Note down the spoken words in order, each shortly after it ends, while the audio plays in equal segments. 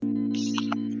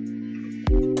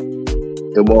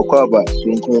The more cover,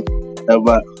 swinking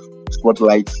ever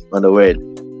spotlight on the world.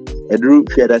 I drew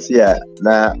Fiadasia,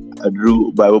 na I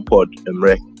drew Bible pod,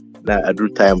 na I drew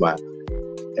timer.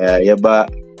 Yaba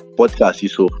podcast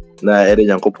so na Ede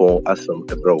Yankopon asem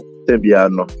ebro. Tebia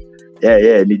no.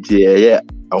 Niti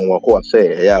anwako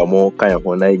say mo kan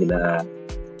ho na nyina.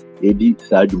 Edi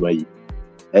saa dwuma yi.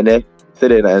 Ene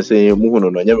sede na say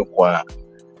muhunu no nyame kwa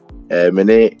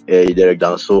mene direct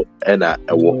down so na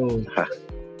ewo ha.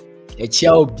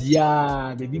 Echia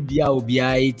obia, baby bia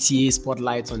obia ATA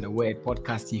Spotlight on the Word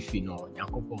podcast if you know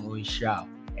Yankopon mo shout.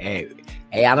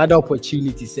 Another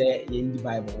opportunity say in the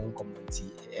Bible community.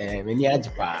 Many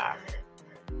ajipa.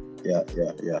 Yeah.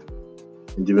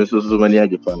 Nti me so many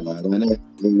ajipa na.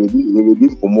 We be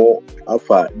for more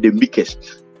alpha the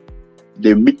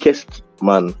meekest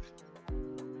man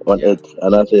on earth.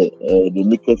 And I say the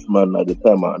meekest man at the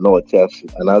time no chance.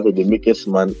 And I say the meekest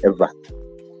man ever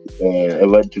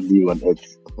to be on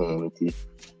earth.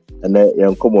 And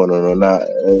then come on na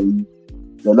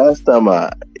the last time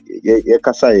you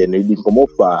kasa ye na di come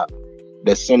off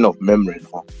the sin of memory.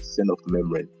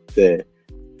 The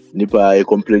nipa e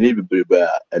complain bibireba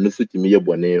eno so timi ye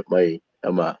bone mai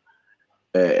ama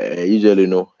usually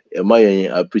no e mai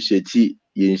appreciate ye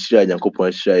nhira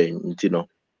Yankopon hira ye nti no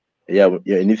ya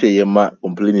ni say ye ma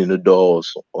complaining no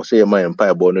doors or say ye ma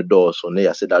empire bo no doors na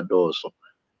ya say that doors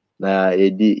na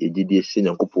edi sin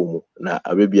Yankopon mu na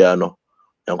abebia no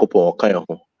Yankopon kan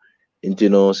ho nti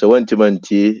no se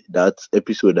wantimanti that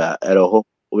episode era ho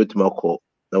obetima call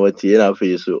na wati na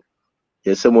afi so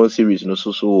yes sermon series no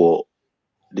so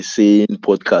the same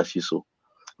podcast so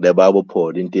the Bible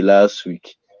pod in the last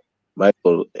week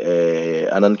Michael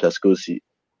Anan Kaskosi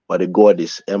what the God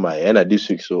is MI and this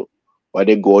week so what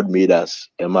the God made us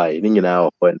MI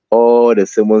now when all the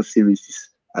sermon series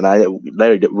and I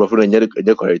like the reference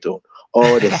the correct all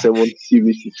the sermon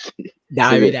series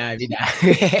David.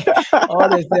 All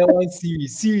the sermon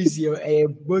series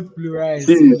both plural and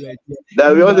singular.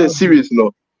 That we also a series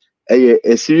no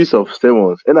a series of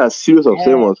sermons and a series of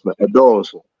sermons a door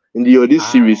also in the this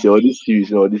series or this series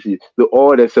so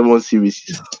all the sermon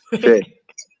series okay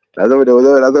that's what they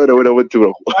went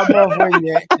to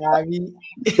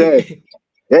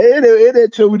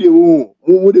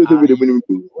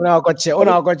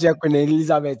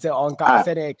Elizabeth on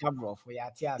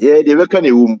they were kind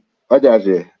of womb what does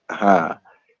it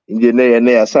in the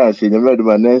near science in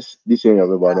the next this year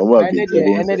about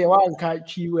and then one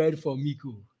catchy word for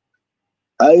Miku.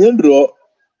 I Andrew,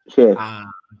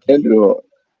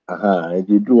 I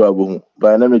did do a boom,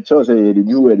 but I'm not sure say the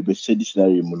new word be said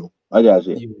dictionary muno. I just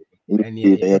say,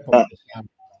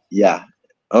 yeah,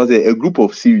 I was a group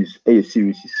of series,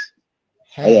 series.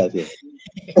 I just say,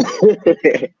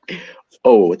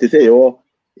 oh, to say you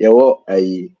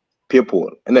a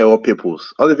people, and I all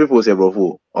peoples. All the peoples say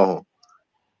bro, and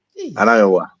I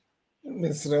know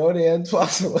Mr. Orient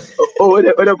was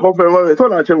the confirm it's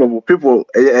not a people,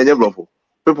 and your bro,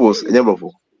 peoples, and your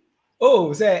bro.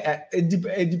 Oh, say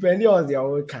depending on the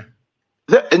work.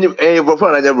 And you bro,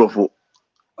 and your bro.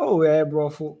 Oh, bro.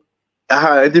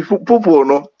 The football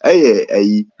no. Hey.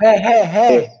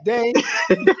 Then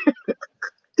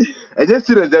I just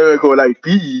see the go like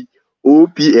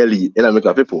PEOPLE and I make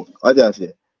a people. I just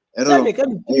say. And so they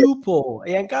can people,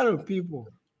 and kind of people.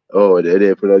 Oh,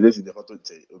 they put this in the photo.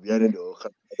 Behind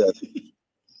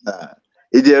the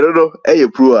if you don't know, hey,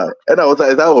 pro, and I was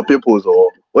like, that our peoples or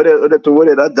what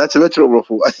that's a retro bro.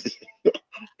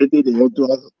 It did want to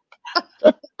us.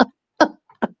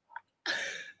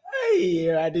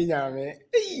 Hey, I didn't know, man.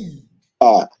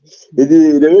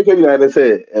 The weekend I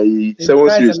say, seven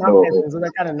series no. So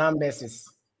that kind of numbers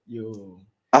you.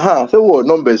 So what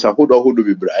numbers are who do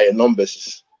be bright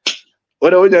numbers.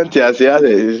 What I want to say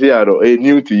is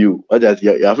new to you. I just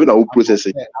you have to process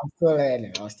it. I'm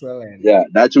still learning. Yeah,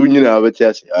 that's when you know what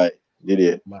I say. I did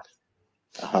it.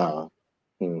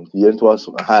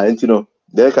 You know,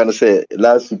 they can say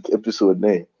last week episode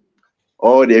name.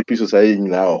 All the episodes are in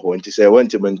now. When you say one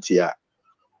to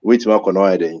which mark on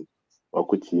why then or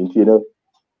could you know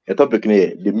a topic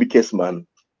near the meekest man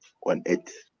on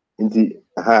earth. Inti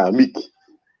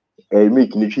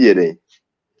meek ni fear then.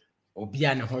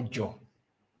 Obiano Hojo.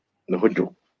 No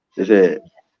hojo. They say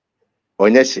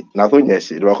Onyesi, nothing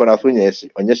yes, it was nothing yes,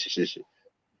 Onyesi.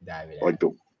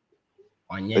 Ojo.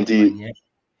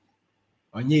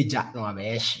 Onye Jack no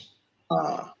Abeshi.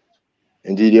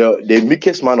 Indeed, the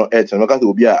meekest man on earth, and look at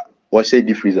Obia was say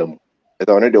different. That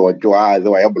I know they were joy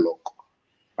the way block.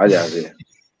 I just say.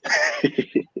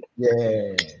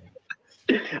 Yeah.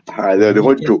 The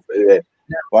whole joke.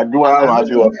 What do I want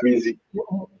to freezing?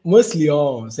 Mostly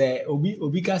all say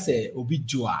Obi ka say Obi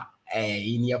Joa.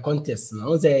 in your contest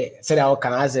no say how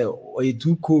can I say or you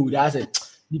too cold I say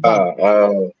nipa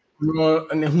no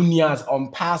and who nears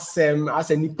on pass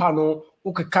as a nipa no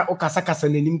okasakasa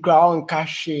nanim kra on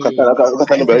kashe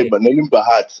kasa no bari ba nanim ba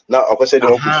heart na akwese de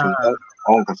okusu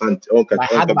on kasa on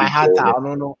by heart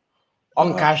no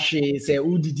on kashe say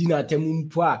udidi na temu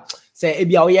mpo a say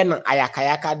ebia wo ye na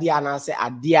ayakayaka dia na say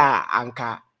ade a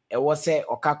anka e wo say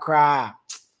okakra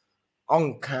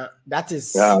onka that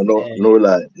is no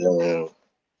lie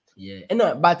yeah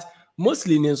and but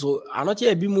mostly so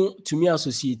anoche be mu to me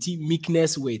associate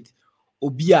meekness with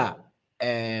obia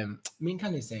mean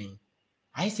can say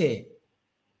I say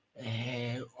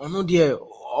ono de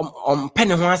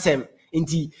pen ho asem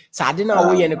nti sade na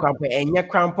wo ye ne krampo enye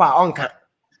krampo a onka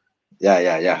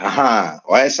yeah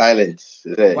why silent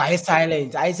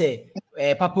I say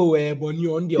papa we boni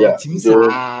on de otim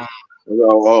sa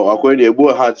akwai de ebu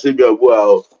ha se bi abu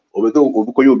a obi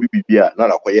koye obi bibia na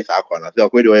akoye sa akwa na se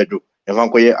akwai de oyedo e fa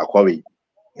koye akwawe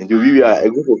nti obi a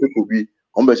egu for people bi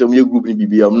on be so me group ni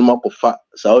bibia no makofa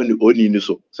sa oni ni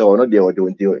so se ono de ode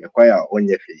onti e kwa ya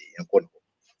onye fe enko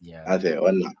I say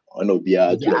on obi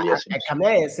a to the yes I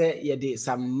can say yeah there's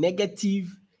some negative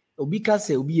obi ka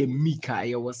say obi a meeka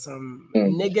there was some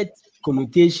negative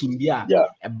connotation bi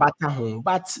a bata home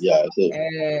but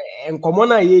and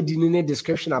common ye di ne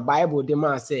description of Bible the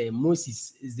man say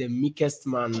Moses is the meekest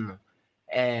man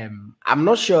I'm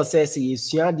not sure say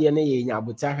yesua de na ye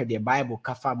nyabuta hwe the Bible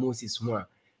kafa Moses ho a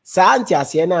sa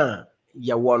antiase na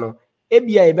ye wo no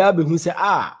ebia e ba behu say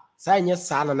sa nye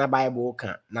sa na Bible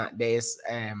ka na there is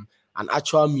an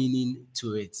actual meaning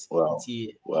to it. Wow.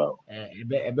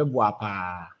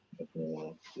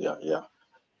 Yeah.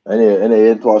 And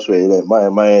it was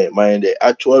my the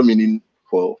actual meaning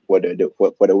for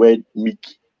the word meek.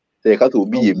 Say it will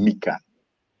be a meeker.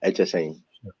 I just saying.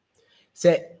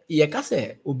 Say you can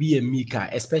say obi a meeker,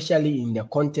 especially in the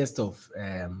context of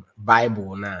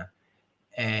Bible now.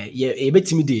 Yeah,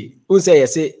 betimi dey. Who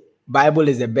say Bible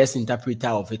is the best interpreter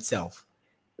of itself.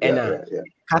 And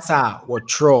kasa what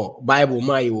throw Bible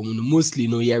my mostly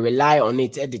no you rely on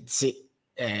it edit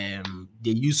the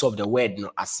use of the word no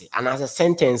as and as a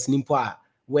sentence nimpo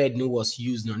word no was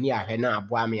used no near he na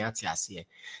aboa me ate ase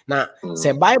na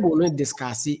say Bible no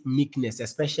discuss meekness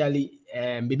especially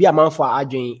maybe a man for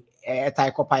adwen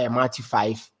tie copy Matthew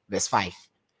 5 verse 5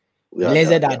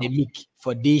 blessed are the meek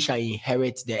for they shall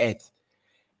inherit the earth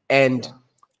and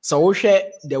so we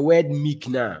share the word meek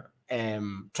now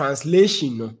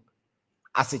translation no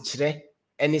as a chre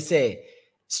and it say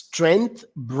strength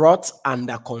brought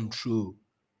under control.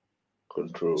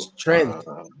 Strength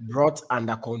brought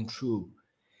under control.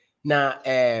 Now,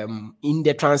 in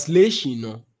the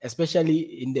translation,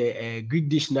 especially in the Greek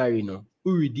dictionary,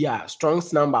 we read there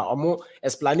Strong's number or more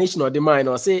explanation of the mind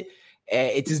or say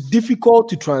it is difficult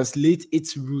to translate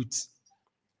its roots.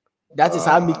 That is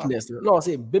our meekness. No,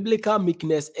 say biblical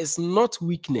meekness is not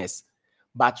weakness,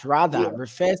 but rather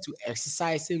refers to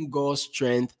exercising God's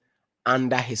strength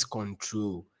under his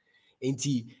control.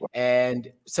 And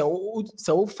so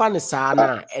fun is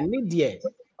sana and media.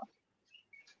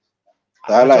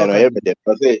 I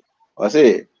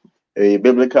say a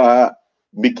biblical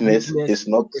meekness is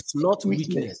not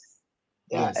weakness.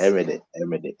 Yeah, every day.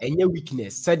 And your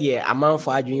weakness. Said a man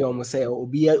for arguing almost say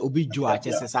obi joa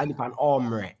just as an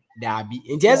omre. There be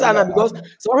in just because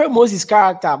so Moses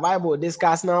character Bible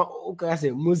discuss now okay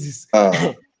say Moses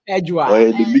the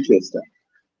meekest.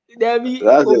 There be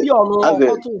obi ono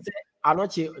to say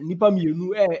anoche nipa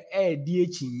mienu di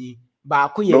echinyi ba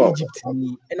ko ye Egypt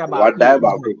ni na ba ko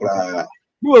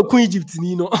no ku Egypt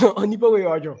ni no nipa we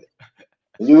ojo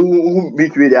you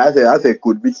meet with I say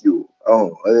could beat you.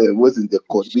 Wasn't the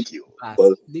could beat you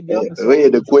because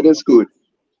the code is good.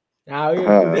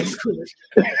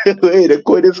 The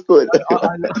code is good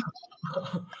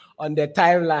on the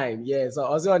timeline. Yes, so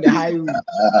also on the highway.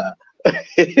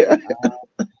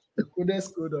 The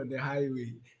codest code on the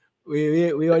highway.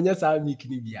 We on just have meek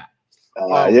nibia.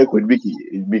 Could be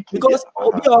because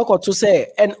obi to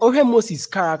say and Moses'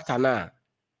 character now.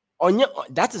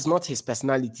 That is not his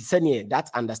personality. Say that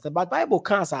understand, but Bible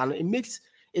can't and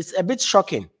it's a bit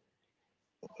shocking.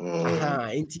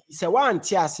 It's a one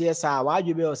tears yes, why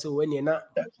you be also when you're not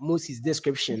Moses'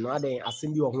 description, no then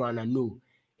assembly of one and no.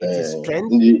 It is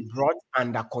strength brought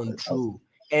under control.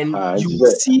 And you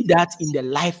see that in the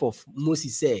life of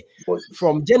Moses,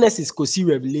 from Genesis to see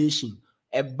Revelation,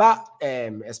 about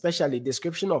especially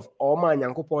description of all man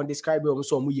Yankopon describe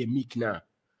also meek now.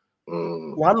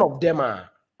 One of them are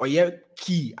or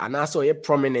key and also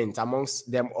prominent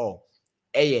amongst them all.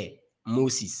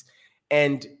 Moses.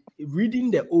 And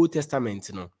reading the Old Testament,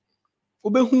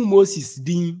 obehu Moses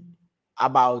din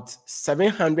about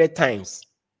 700 times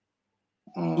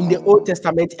in the Old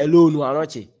Testament alone.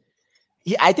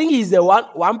 I think he's the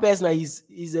one person that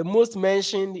is the most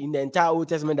mentioned in the entire Old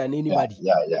Testament than anybody.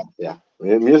 Yeah.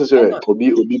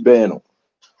 Obi Ben.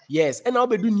 Yes, and I'll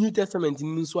be doing New Testament in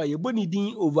Muswa. You're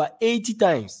doing over 80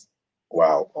 times.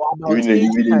 Wow. Or about Even 80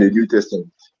 in times. the New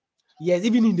Testament. Yes,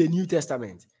 even in the New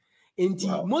Testament. And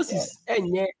Wow. Moses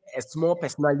and a small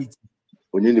personality.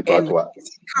 And his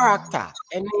character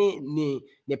and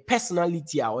the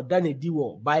personality or done a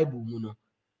deal Bible,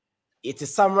 it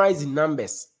is summarized in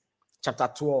Numbers chapter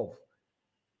 12.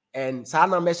 And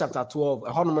Numbers chapter 12,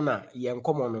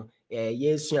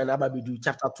 yes,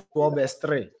 chapter 12, verse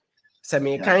 3. Verse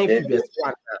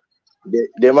 1.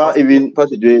 They might even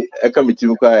possibly a committee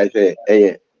I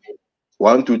say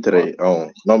 1, 2, 3.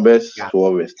 Numbers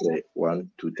 12 verse 3.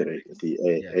 1, 2,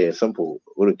 3. Simple.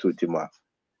 1, 2, 3.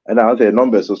 And I say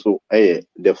Numbers also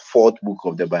the fourth book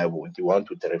of the Bible. 1,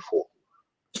 2, 3, 4.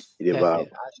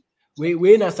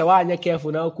 We na say wa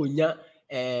careful now kunya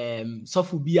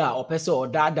sofu bia or person or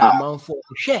dada amount for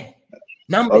share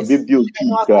numbers 1, 2,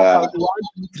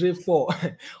 3,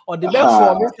 4 or the best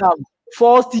for me some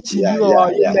false teaching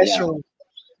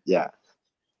yeah.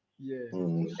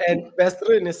 And verse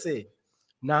 3 say,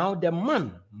 now the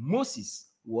man Moses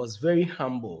was very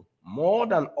humble, more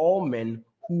than all men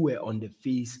who were on the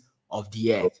face of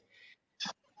the earth.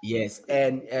 Yes,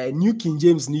 and New King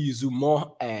James needs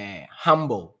more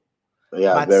humble.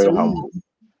 Yeah, but very humble.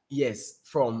 Yes,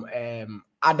 from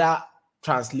other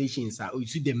translations, you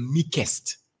see the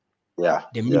meekest. Yeah,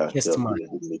 the meekest man.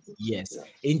 Yes,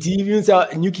 and even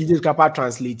New King James Kappa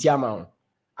translate man.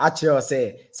 Actually,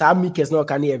 say some meekest no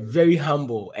can be very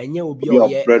humble, and you will be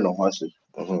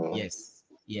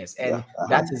yes, and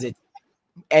that is it.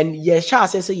 And Yesha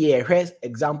says,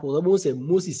 example, almost say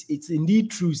Moses, it's indeed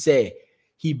true, say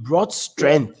he brought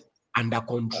strength under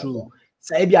control.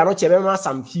 So if you are not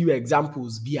some few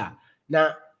examples,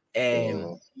 now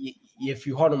if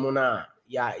you hold on,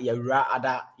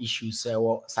 other issues,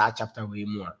 chapter way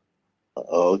more.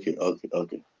 Okay.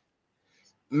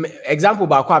 Example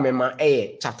back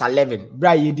chapter 11.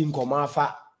 Bra yedin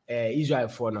komafa Israel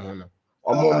for no.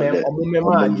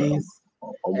 Against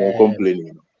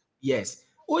complaining. Yes.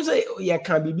 Also, you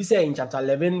can be saying in chapter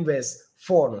 11, verse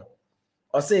 4. No?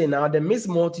 Or say, now the mixed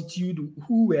multitude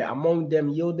who were among them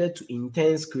yielded to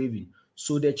intense craving.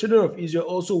 So the children of Israel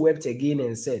also wept again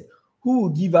and said, who will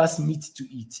give us meat to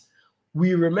eat?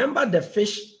 We remember the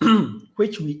fish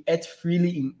which we ate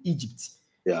freely in Egypt.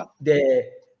 Yeah.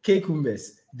 The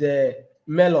cucumbers, the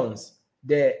melons,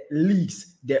 the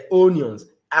leeks, the onions.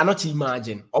 I not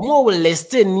imagine. Omo will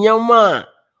list nyama.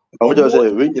 I just say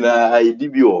we I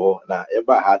DBO na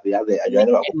eba ha the other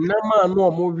nama no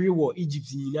omo we wo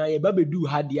Egypt nyina ye ba bedu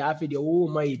ha de afi de wo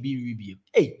ma ye bi wi bi.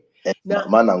 Na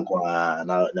na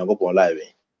Nyankopon live.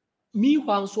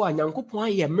 Meanwhile so Nyankopon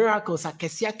aye miracles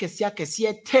akese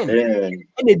 10.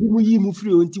 And e di mu yi mu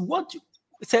free onti what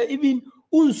say even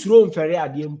unsuro mfere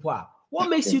ade mpo a. What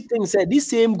makes you think say this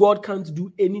same God can't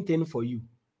do anything for you?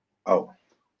 Oh.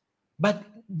 But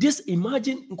this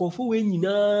imagine nkofo we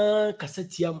nyina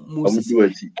kasetia Moses.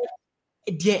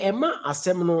 The Emma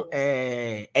asem no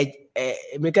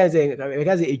because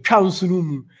a council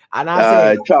mu and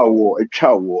I say a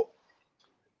chow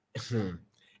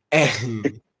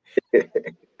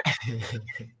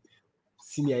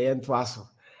senior yentwaso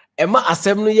Emma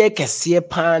asem no ye kese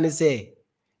pan say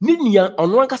ninia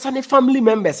ono ankasa ne family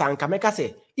members anka meka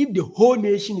say if the whole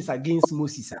nation is against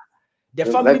Moses the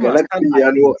family must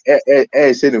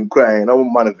stand say them crying no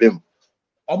man of them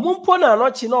omumpo na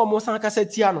anochi na omo san kasa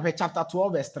tia no chapter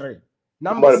 12 verse 3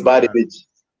 Numbers bad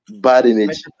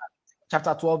image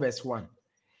chapter 12 verse 1.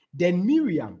 Then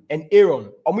Miriam and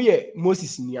Aaron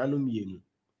Moses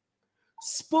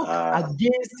spoke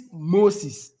against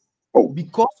Moses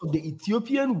because of the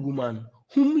Ethiopian woman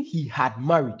whom he had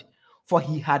married. For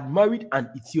he had married an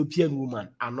Ethiopian woman.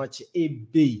 Anoche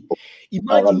ebe.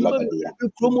 Imagine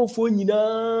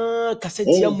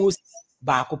Moses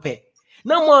bakope.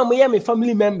 Now my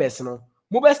family members no.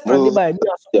 Mo best stand by me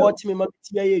support me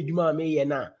mabitia adwuma me ye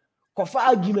na. Kofa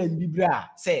argument bibra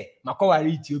say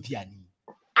makowari Ethiopian.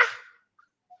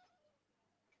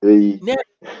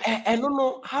 I don't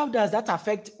know how does that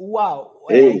affect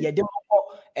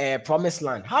promised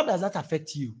land. How does that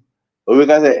affect you? We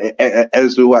can say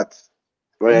and so what?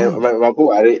 And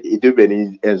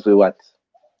so what?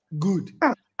 Good.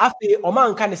 After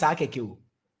Oman can say akeke.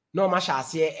 No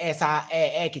mashase esa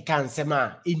keka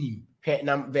nsema enim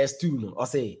verse 2 no or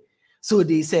say so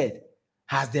they said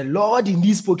has the Lord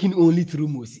indeed spoken only through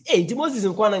Moses? Moses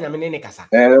nkwana nyame ne kasa.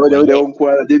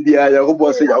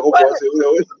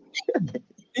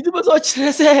 It was all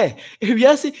say, if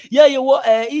you say, yeah, you were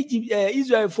Egypt,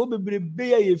 Israel for be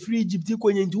free Egypt,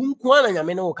 into Unkwana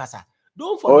Yameno Kasa.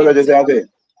 Don't Oh, forget. no, just say,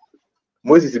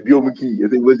 Moses is beyond key. I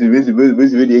think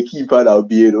Moses really a key part of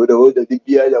being, or the whole the big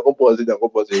beer, the composite,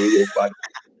 really part.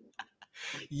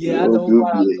 Yeah, don't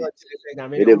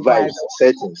The vibes,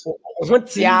 settings. what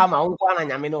Tiama Unkwana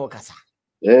Yameno Kasa.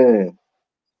 Yeah.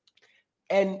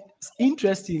 And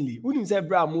interestingly, when you say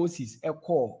Bra Moses, a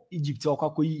call Egypt or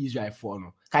Kakoyi Israel for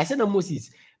no. I said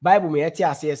Moses, Bible me ati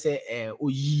say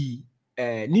oyi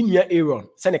Ninia Aaron,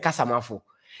 send a casamafo.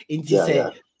 Inti say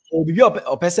obibi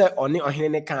opese oni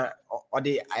ohene ne kan or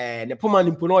the ne poma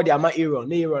nimpo no de ama Aaron,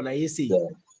 na Aaron na yesi.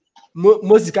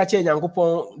 Moses ka che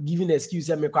Nyankopon giving excuse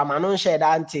me kwa ma no share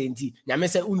that nti nyame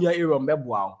say unia Aaron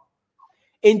beboa.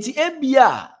 Enti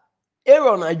ebia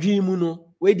Aaron adwin mu no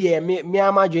we de me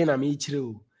amadwen na me kire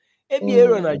o. Ebia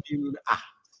Aaron adwin mu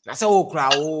na say wo kra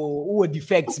wo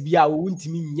defects bia wo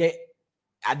ntimi nye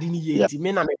ade ni ye nti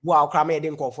me na me boa kra me de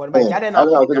nkofo no ba jade na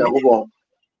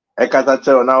I can't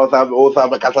tell now. I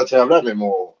can't tell them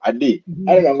more. I did.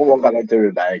 I don't know what I tell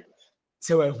you. Like,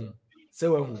 say we hu.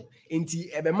 Nti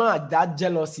ebe ma that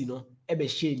jealousy no ebe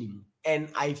shame him. And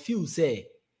I feel say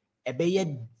ebe yet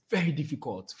very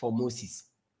difficult for Moses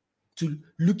to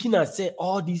looking at say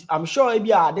all these. I'm sure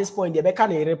maybe at this point they can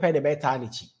repent the better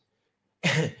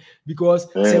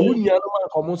because say we no man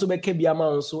come so be bia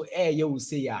man so you will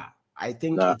say I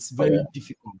think it's very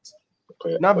difficult.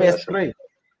 Now verse 3.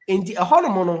 In the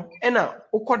honomono, and now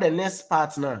the next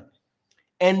part now.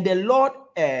 And the Lord,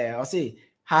 I'll say,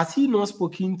 has he not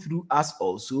spoken through us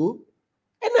also?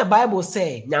 And the Bible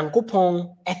say,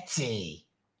 Nyankopon ete.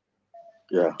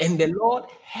 Yeah. And the Lord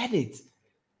heard it.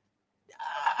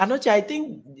 I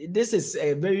think this is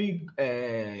a very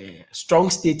strong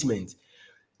statement.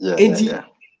 Yeah.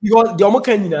 Because the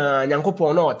Omokan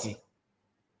Nyankopon not.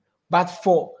 But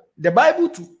for the Bible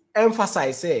to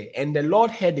emphasize, say, and the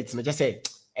Lord heard it, not just say,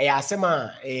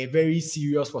 a very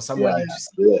serious for somebody to see.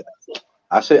 Yeah.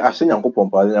 I say, Uncle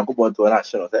Pompa, to an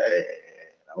action. I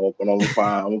open on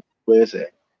farm. Where say,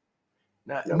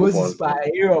 Moses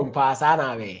by Aaron pass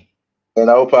Anave. And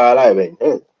I'll pay alive.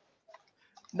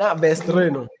 Now, verse 3,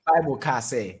 no, Bible can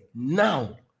say,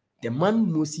 now the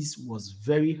man Moses was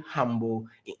very humble,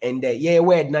 and the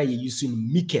word now you're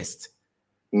using meekest,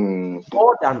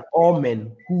 more than all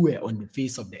men who were on the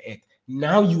face of the earth.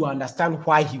 Now you understand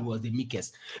why he was the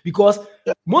meekest, because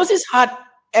Moses had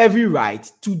every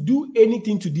right to do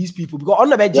anything to these people because on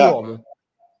the bed,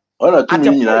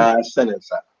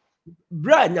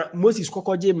 Moses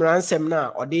kokoje mransem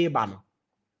na ode ba no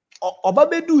oba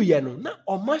bedu ye no na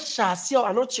oma hyase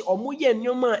anoche omo ye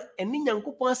nyoma eni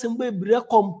Nyankopon asem bebre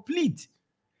complete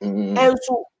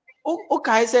enso o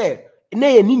kai say na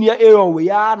ye ni nua Aaron we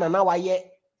ya na wa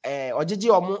ye ojeje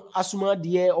omo asuma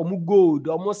de omo gold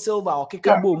omo silver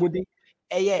okeka bo omo de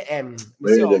eye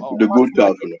we say the gold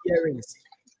calf earrings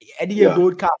ede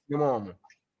gold calf no mo.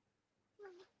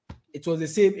 It was the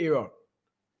same Aaron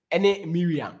any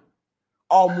Miriam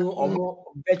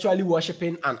virtually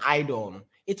worshiping an idol.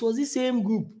 It was the same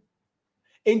group.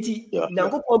 Enti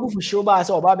Nyankopon bu fu show ba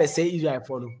say oba be say Israel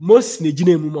for no. Moses ne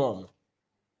gina mu mom.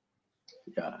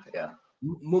 Yeah.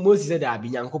 Moses said that be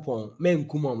Nyankopon men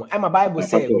kumom. And my Bible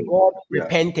said God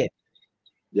repented.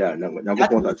 Yeah,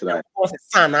 Nyankopon that's right.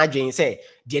 Son adwen say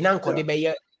de na nkode be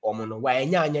ye omo no wa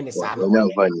enya anya ne sa no.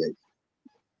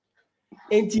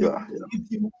 Enti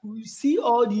if you see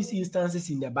all these instances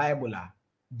in the Bible,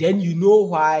 then you know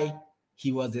why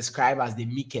he was described as the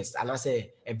meekest, and I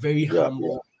say a very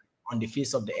humble on the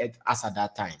face of the earth as at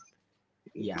that time.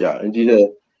 And you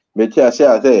know, I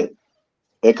say,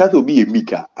 a cat will be a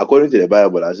mika, according to the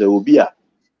Bible. I say, will be a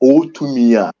to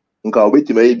me, nka wait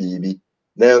to maybe.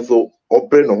 Then so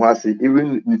open no was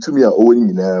even to me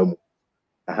owning them.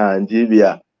 And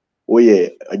Jibia, oh yeah,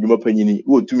 a human penny,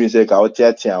 who to me say, I'll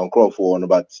tell you crop for one,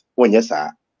 but when yes,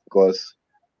 sir, because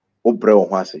Oprah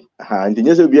was it. And the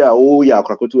yes, be a oh yeah,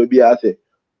 Krakoto be a say.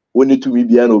 Only to me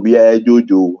be an obia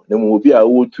jojo, then will be a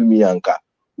wood to me anka,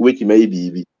 wait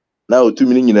maybe. Now 2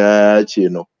 million in a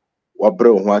chino. What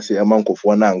bro was a monk of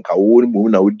one anka, won't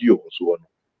move now with you, so on.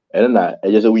 And I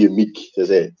just we meek,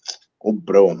 say, oh,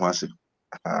 bro, was it.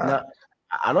 Now,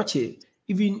 anoche,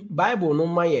 even Bible no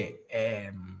my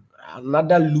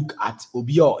another look at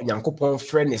Obio Nyankopon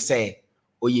friend say,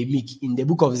 Oye meek in the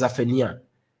book of Zephaniah,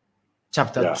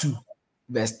 chapter 2,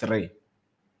 verse 3.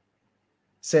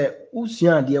 Say,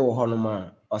 Usia dear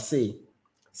Honoma, or say,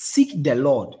 seek the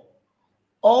Lord,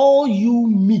 all you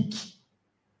meek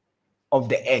of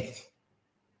the earth.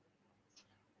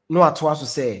 No, at was to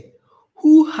say,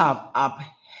 who have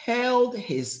upheld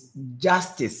his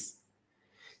justice,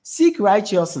 Seek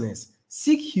righteousness,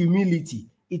 seek humility.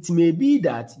 It may be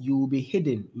that you will be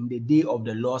hidden in the day of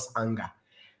the Lord's anger.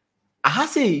 Aha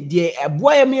say the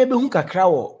boy me be hu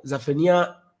kakra wo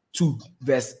Zephaniah 2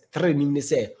 verse 3 nim ne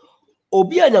say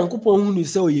obi a Nyankopɔn hu ni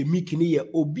say oye meek ne ye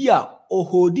obi a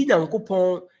ohodi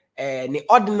Nyankopɔn ne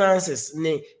ordinances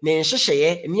ne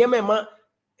nhyehyeye ne yema ma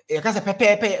ye ka say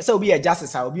pepepe say obi a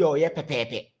justice a obi a oye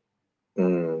pepepe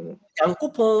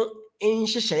Nyankopɔn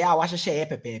nhyehyeye a wahyehyeye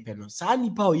pepepe no saa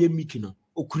nipa oye meek no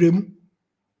okuremu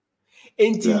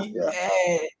enti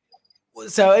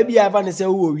so ebi ava ne say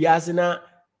wo wiase na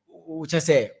wo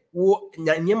chese wo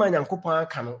nyema Nyankopɔn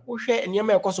aka no wo hwe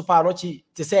nyema ekoso pa no chi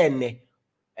te say enne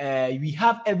we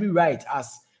have every right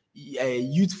as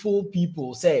youthful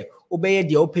people say obeye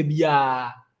de opa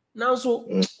bia now so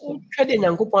wo hwe de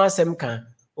Nyankopɔn asem kan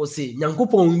o say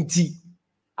Nyankopɔn nti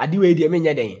ade we de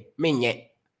menye den menye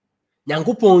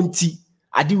Nyankopɔn nti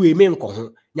ade we me nko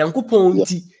ho Nyankopɔn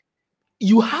nti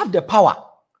you have the power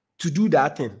to do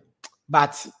that thing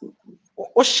but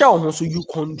o show ho so you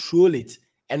control it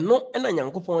and no and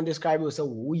Nyankopɔn describe you say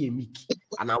wo ye meek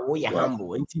and wo ye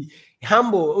humble nti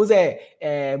humble o say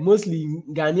mostly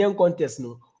Ghanaian context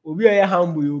no obi o ye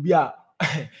humble obi a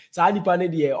sa nipa ne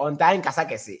de on time kasa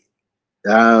kese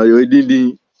you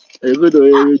didn't good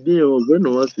you didn't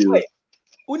no what you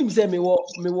unim say me wo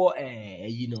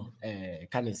you know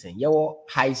can I say your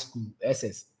high school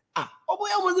SS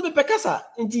oboya mo be pekasa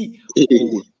nti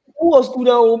who school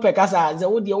now pekasa say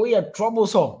wo de wo ye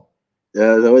troublesome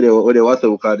so what they what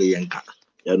call the yanka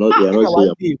you're not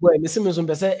saying boy me sim so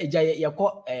pese eja ye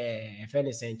ko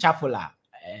Fenison chapel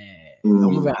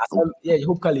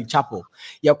Hope Catholic chapel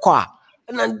ye ko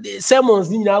na sermons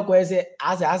ni na ko say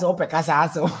as o pekasa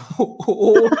as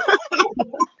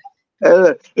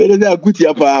it is a good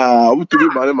yapa to be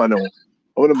man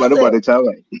the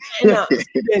child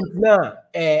student na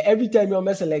every time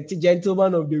you select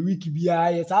gentleman of the week bia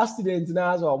yes our student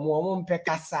na as o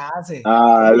pekasa say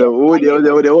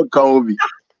they won't come be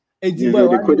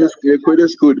the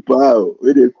codest code power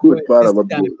with the code power of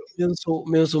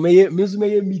me so me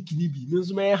meek ni bi me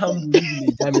so me humble ni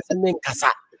bi time say me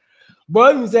nkasa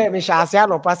boy you say me shall say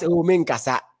no pass me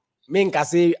nkasa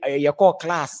ye call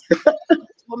class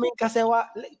so me nkasa wa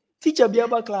teacher be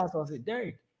about class I say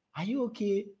Derek are you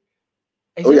okay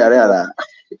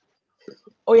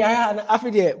oh yeah after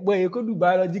the boy you could do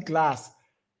biology class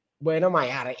boy na my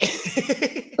yare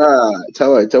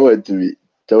chawa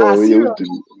to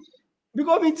me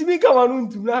because me to me come on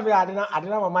to na I didn't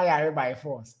mama yare by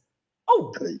force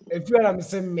oh if you are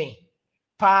saying me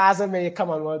pass me come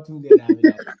on what to there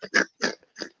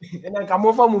and I come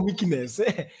over my weakness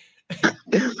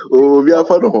oh we are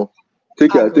fun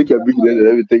take your big and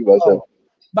everything myself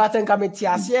but then come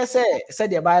say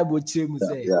the Bible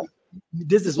say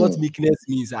this is what meekness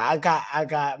means I got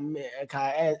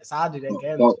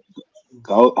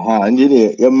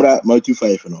engineer Yamra Matthew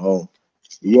 5 no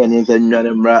yeah and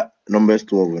Numbers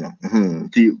 12 no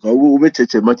we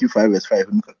check Matthew 5 verse 5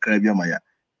 kakra bia maya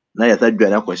na ya ta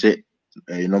dwana kwose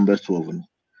Numbers 12 no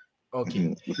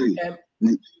okay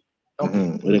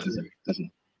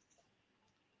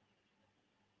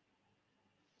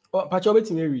oh pacho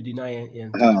beti me read na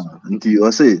yen nti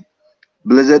o say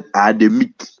blessed are the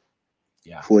meek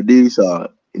for they shall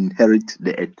inherit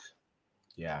the earth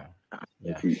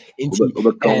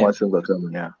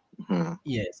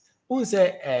yes who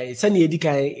say sani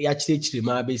edikan ya chire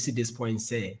ma be see this point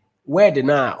say word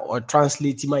na or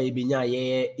translate ma ye benya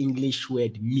ye English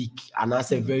word meek and I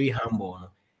say very humble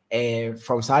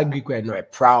from sa Greek word no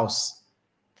praus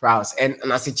and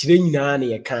I say chire nyina na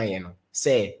ye kan no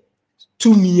say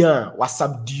to me was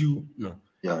subdue no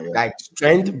like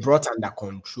strength brought under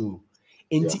control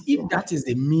and if that is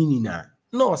the meaning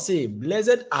no say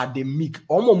blessed are the meek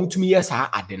omo mutumi yes ha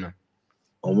ade no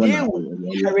they will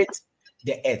inherit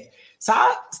the earth so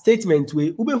statement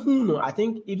we ubehu no I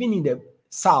think even in the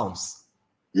Psalms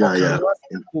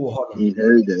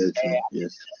inherit the earth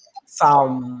yes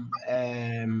Psalm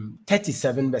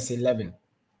 37 verse 11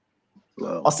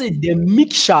 or say the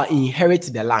meek shall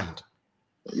inherit the land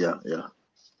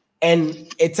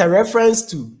and it's a reference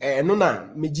to no na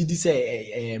mejidi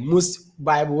say most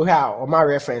Bible here or my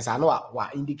reference I know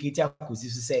what indicator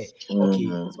say okay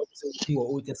so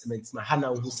Old Testament ma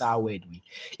hana who say word we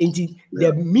indeed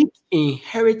the meek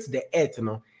inherit the earth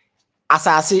no as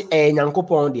I say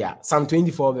Nyankopon dia Psalm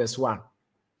 24 verse 1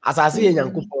 as I say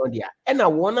Nyankopon dia and na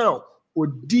one now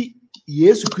odi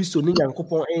Yesu Kristo ni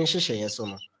Nyankopon enhyehyeye so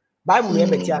no Bible me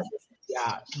betia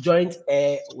joint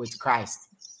heir with Christ.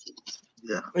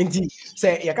 Indeed,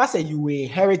 say you can say you will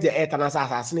inherit the earth and as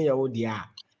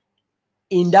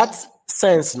in that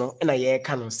sense, no, and I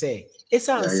cannot say It's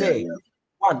say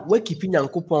one we keeping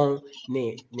Yankopon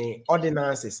ne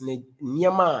ordinances ne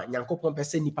niema Yankopon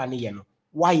pese nipa ne ye no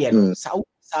why ye no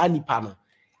sa nipa no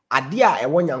ade a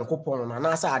ewo Yankopon no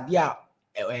na sa ade a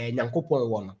Yankopon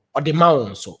wo no ode ma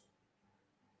won so.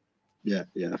 Yeah.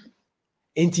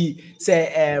 Enti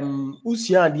say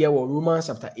usua ade wo Romans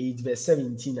chapter 8 verse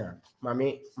 17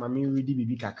 mame read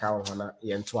bibi kakra ho na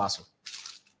ye nto aso.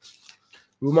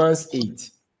 Romans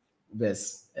 8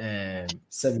 verse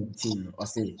 17 or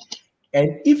say,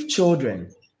 and if children,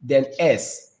 then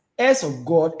heirs of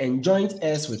God, and joint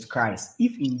heirs with Christ,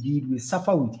 if indeed we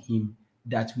suffer with him,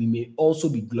 that we may also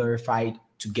be glorified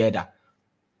together.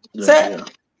 Say,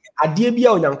 adeɛ bi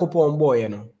a Onyankopɔn bɔɔyɛ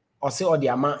no, ɔsɛ ɔde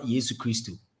ama Yesu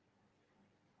Kristo.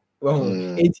 Well,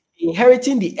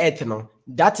 inheriting the earth, no,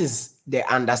 that is the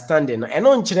understanding. And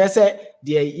on say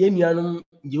the yemianum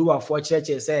you are for church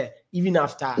say even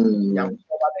after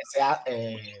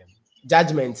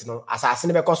judgment, no,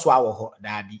 assassin because wa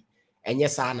dabi enye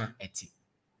sana eti.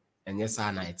 Enye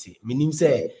sana eti. Meaning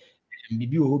say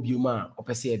bibi wo bi ma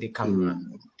opese e de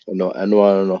kam. No.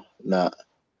 Na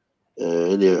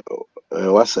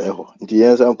what's nti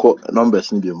yensa nko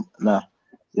numbers ni bi na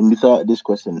imbisa this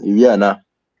question if you are na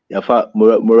yafa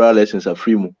moral lessons are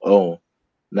free mu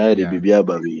na the bibi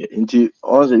ababi nti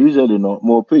also usually no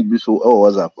more page bi so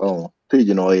WhatsApp page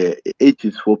no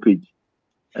 84 page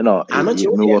and no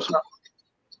was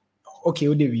okay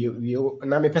we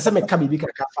na me pese me ka bibi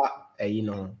kaka fa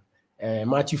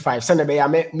Matthew 5 send be ya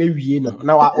me wie no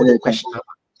na wa the question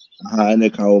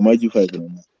and ka Matthew 5 no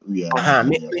we are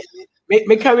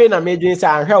me carry na me dwen say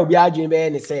anhwe obi adwen be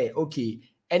ne say okay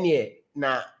ene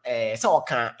na say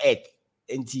oka earth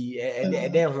enti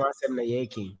e ho asem na ye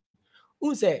kin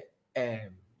who say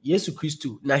Yesu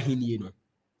Kristo na henie no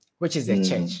which is the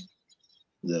church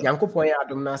Yankopon ya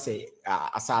adom na say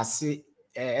asase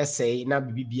essay na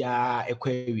bibia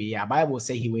ekwawie ya Bible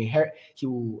say he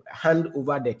will hand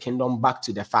over the kingdom back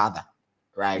to the Father,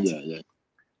 right?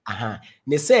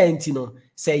 Ne say enti no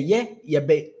say ye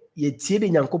be ye tie de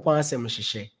Nyankopɔn asɛm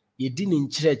hyehyɛ ye di ne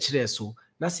nkyerɛkyerɛ so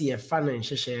na se ye fa ne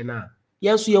hyehyɛ na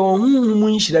ye nso ye honhom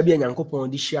nhyira bi a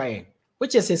Nyankopɔn de hyia ye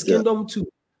which is his kingdom too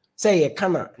say ye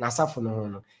kana na asafo no ho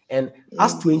no and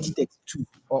as 2032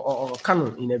 or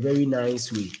canon in a very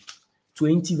nice way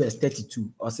 20 verse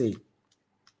 32 or say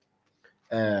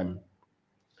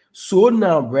so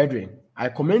now brethren I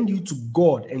commend you to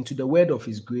God and to the word of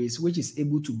his grace which is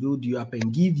able to build you up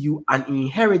and give you an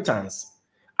inheritance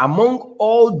among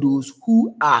all those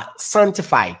who are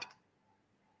sanctified.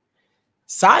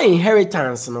 Sa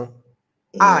inheritance no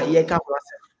ye ka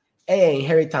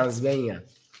inheritance benya.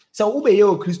 So ube ye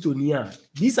o Kristo ni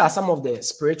these are some of the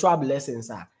spiritual blessings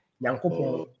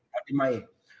Nyankopɔn ademaye.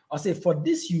 I say for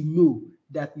this you know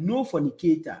that no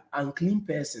fornicator, unclean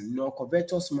person, nor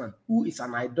covetous man who is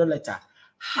an idolater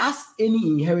has any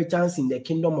inheritance in the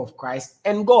kingdom of Christ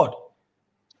and God.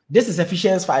 This is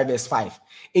Ephesians 5 verse 5.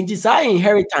 In this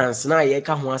inheritance na ye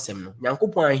ka ho asem no.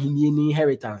 Nyankopon ahenni ni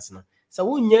inheritance no.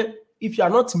 So if you are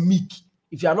not meek,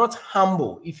 if you are not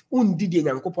humble, if undi de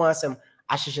Nyankopon asem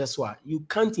ahyehye so you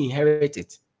can't inherit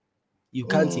it. You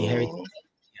can't inherit it.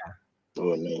 Yeah.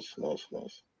 Oh, nice.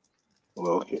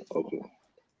 Well, okay.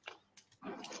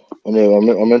 Anyway,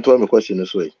 I'm meant to have a question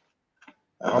this way.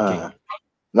 Okay.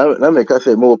 Now make I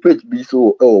say more page be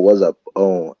so WhatsApp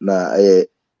na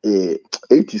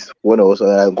 80s when I was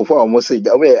go for almost say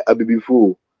I be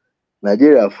before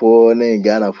Nigeria for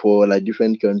Ghana for like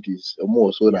different countries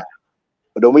more so that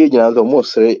but the way you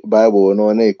almost say Bible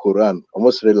no na Quran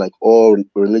almost read like all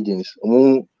religions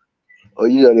or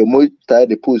usually more tie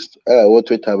the post what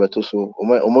Twitter beto so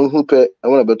who pay I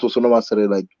want to beto so no say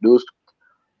like those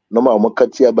normal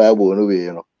Makatia Bible no way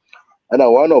and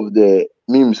one of the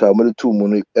memes are made two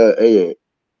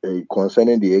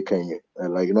concerning the Kenya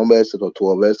like Numbers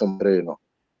 12 verse 3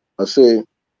 I say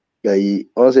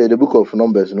the book of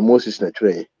Numbers no Moses na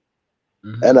tray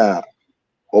and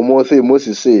almost say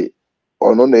Moses say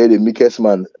no the Meekest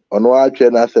Man no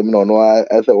atwe na asem no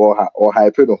I say or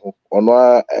hype no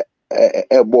no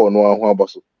born no ho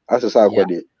abaso asesa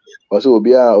akode also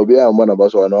obi a mo na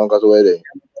baso no anka so we dey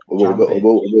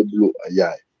obo blue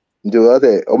yeah nti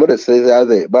that obo say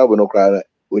the Bible no kra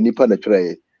onipa na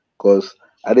tray because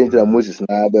I didn't think Moses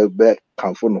na be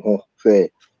kanfo no ho fair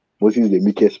Moses is the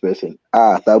meekest person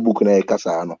that book na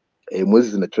kasa no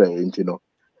Moses na tray nti no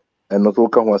and not ka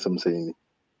ho asem saying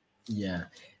yeah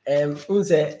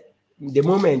unse the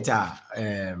moment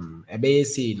ebe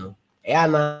say no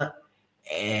na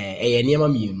niema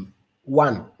mienu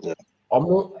one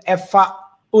omo efa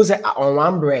unse on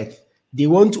one breath they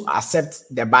want to accept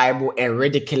the Bible and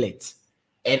ridicule it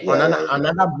and on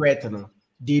another breath no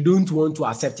they don't want to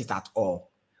accept it at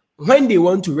all. When they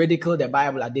want to ridicule the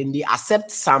Bible, then they accept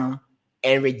some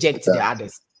and reject the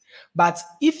others. But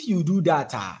if you do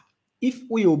that, if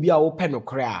we will be open or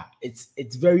cry,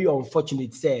 it's very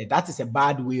unfortunate. Say that is a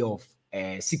bad way of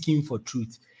seeking for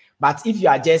truth. But if you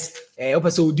are just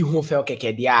also do home feel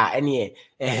keke dia any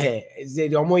the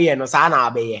omoye no sa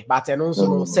na abeye, but also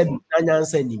no said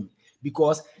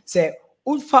because say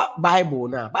Ulfa Bible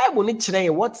now. Bible ni kyerɛ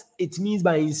what it means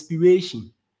by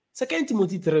inspiration. 2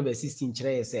 Timothy 3 verse 16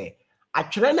 kyerɛ say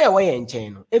atwerɛ na ɛwɔ yɛn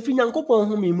nkyɛn no efi Nyankopɔn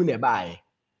ho mu na ɛbaeɛ.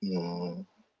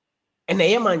 Ɛna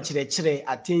ɛyɛ man kyerɛ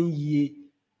atɛn yie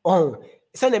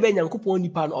sɛ na ɛbɛyɛ Nyankopɔn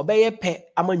nipa no ɔbɛyɛ pɛ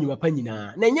ama nnwuma pa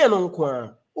nyinaa. Na ɛnyɛ no nko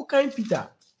a wokan Peter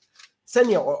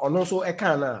sɛnea ɔno nso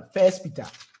ɛka na 1 Peter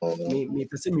me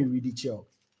pɛ sɛ me read it here.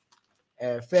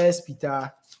 1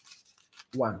 Peter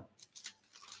 1.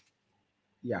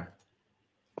 Yeah,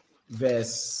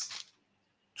 verse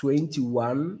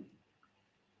 21,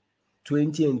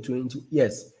 20 and 20.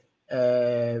 Yes.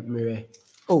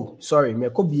 Oh, sorry. Me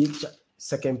could be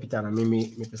 2 Peter.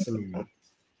 Me.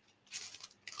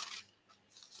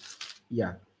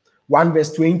 Yeah. 1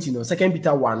 verse 20. No, 2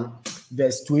 Peter 1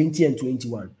 verse 20 and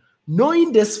 21.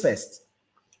 Knowing this first,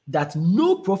 that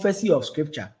no prophecy of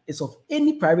Scripture is of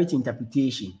any private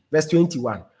interpretation. Verse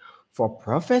 21. For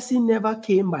prophecy never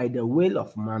came by the will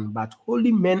of man, but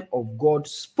holy men of God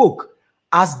spoke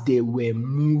as they were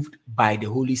moved by the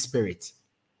Holy Spirit.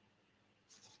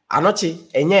 Anoche,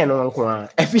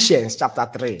 Ephesians chapter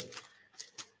 3.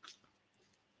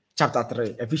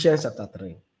 Ephesians chapter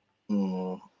 3.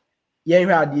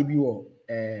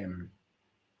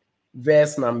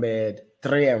 Verse number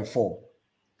 3 and 4.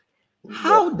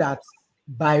 How that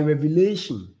by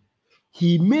revelation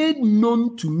he made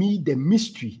known to me the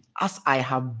mystery, as I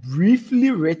have briefly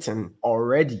written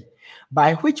already,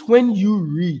 by which when you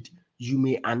read, you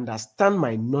may understand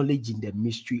my knowledge in the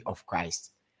mystery of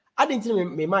Christ. I didn't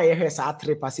remember I heard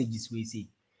 3 passages we see.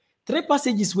 3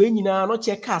 passages we you know not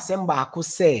check assemble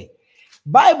say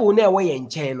Bible na we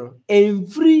nchen no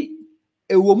every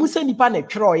ewo musa nipa na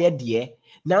twero ye de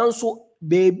nanso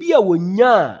baby a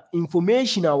wonya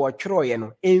information a wo twero ye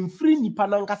no every nipa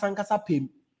na nkasa pem.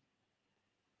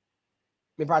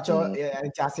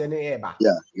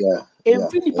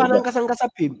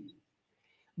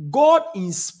 God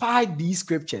inspired these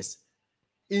scriptures.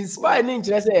 Inspired means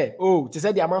say, to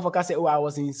say the amount for say, I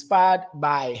was inspired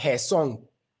by her song,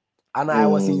 and I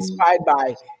was inspired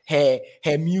by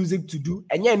her music to do.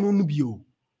 And yeah, no bio.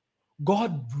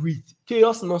 God breathed.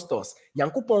 Chaos nostos.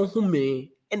 Yankopon hume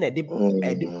and a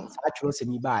actual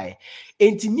semi by.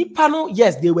 And nipano,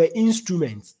 yes, they were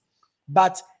instruments,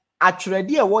 but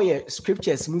actually, what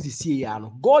scriptures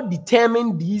God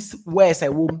determined these words.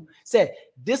 Say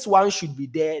this one should be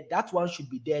there, that one should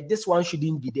be there, this one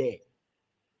shouldn't be there.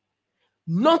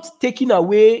 Not taking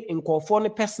away in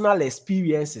conforming personal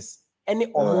experiences, any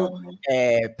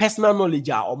personal knowledge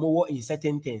or more in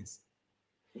certain things.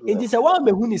 It is a one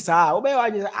me who is any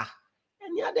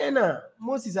other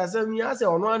Moses as I say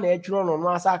on one on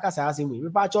one saka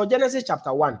Genesis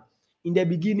chapter 1. In the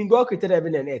beginning, God created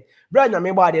heaven and earth. Brian,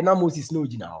 remember the Moses no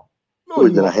now.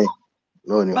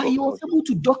 No, but he was able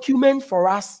to document for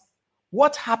us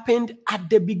what happened at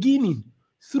the beginning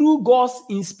through God's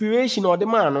inspiration or the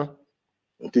man.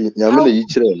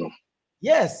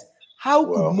 Yes. How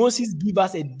could Moses give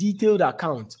us a detailed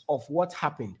account of what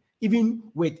happened, even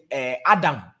with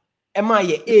Adam? Am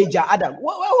I age Adam?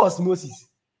 Where was Moses?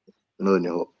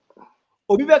 No.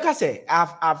 Obi Beka say,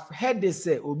 I've heard this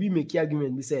say, Obi make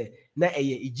argument, they say, na a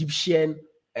Egyptian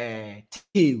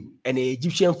tale and a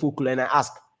Egyptian folklore, and I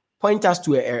ask, point us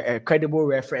to a credible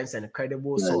reference and a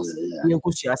credible source.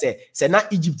 I say,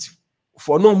 not Egypt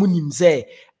for no munim say,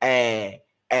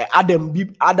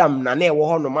 Adam nane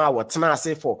wo no ma what na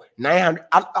say for 900.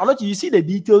 I not you see the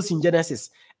details in Genesis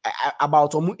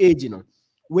about omu age, you know.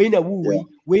 When a woo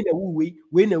when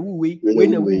a woo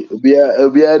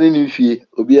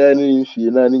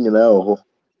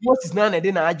Moses na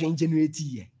de na adwen generate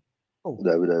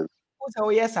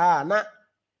yes na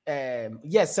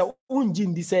yes so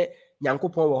unjin di say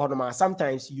Nyankopon wo hono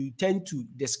sometimes you tend to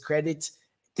discredit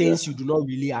things you do not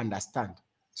really understand.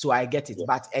 So I get it,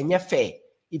 but enye fair.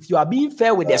 If you are being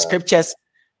fair with the scriptures,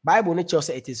 Bible nature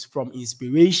say it is from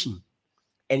inspiration.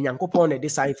 And Nyankopon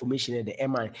this information in the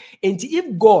MI. And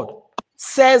if God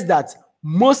says that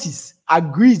Moses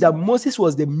agrees that Moses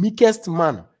was the meekest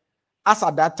man as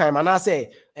at that time, and I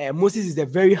say Moses is a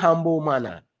very humble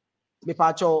man. Me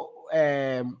pacho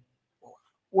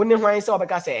when you say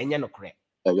obeka say enye no correct.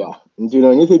 Yeah. Nti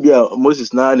no bia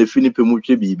Moses na ne finipe mu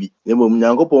twe bibi. Nemo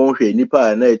Nyankopon hwe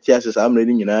nipa na eti asesa amre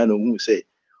ni nyina na hu say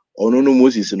Ono no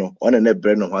Moses no, on and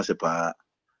bread no was a pa.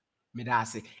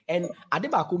 Medase. And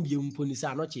Adebako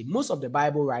Mponisa anoche, most of the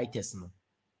Bible writers no.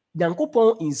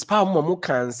 Nyankopon inspire mo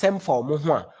can send for mo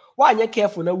ho a. Why you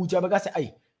careful na wuja bega say,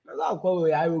 "Ay, na go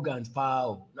we arrogant pa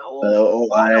o." Na Oh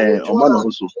man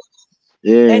also.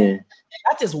 and Yeah.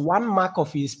 that is one mark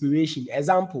of inspiration.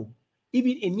 Example,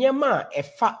 even in Yema,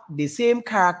 the same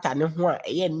character ne ho a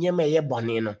eye nyema eye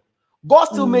bone no. God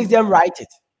still makes them write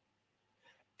it.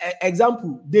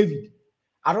 Example, David.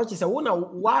 I don't say one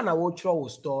I watch your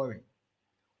story.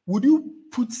 Would you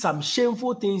put some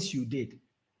shameful things you did?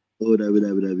 Oh,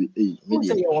 that. Hey, Who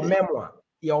say media.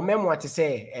 your memoir to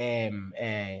say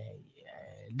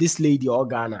this lady or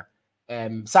Ghana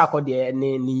Sako de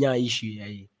ninya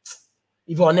issue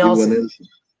Yvonne Nelson.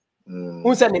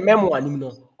 Who said the memoir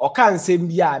or can say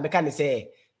me say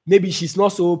maybe she's not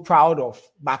so proud of,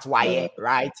 but why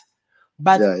right?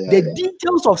 But the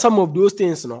details of some of those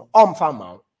things, no,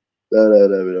 farmer.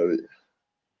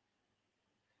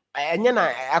 And then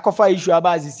I cover issue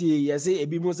about this. Yes, a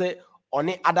bit say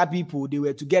on other people they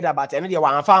were together, but and they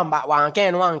one farm, but one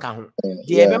can one can.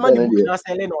 The every book not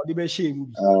selling or the be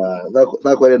shame.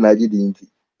 Not quite a Nigerian.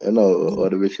 Or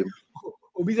the bishop.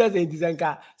 Obisa say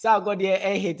ntizenka. So God there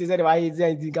hate say why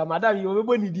ntizenka. Madam, you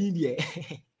be need there.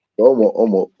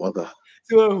 Almost.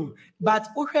 So, but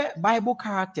okay, Bible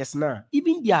characters now,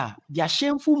 even their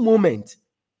shameful moment,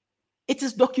 it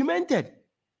is documented.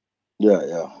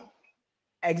 Yeah.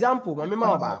 Example, my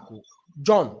mama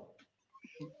John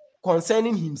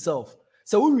concerning himself.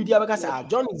 So we read here because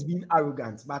John is being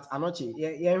arrogant, but anoche,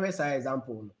 here's an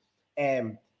example.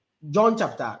 John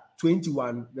chapter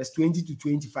 21, verse 20 to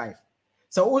 25.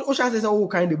 So Osha says, "Oh,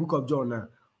 kind of book of John now."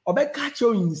 Obe catch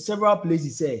you in several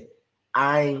places. Say,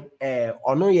 I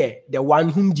honor the one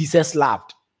whom Jesus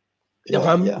loved,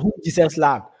 whom Jesus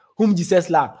loved, whom Jesus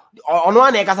loved. Ono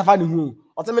one ekasafa ni hu.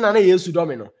 Ote me na Yesu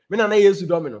domino. Me na Yesu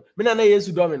domino. Me na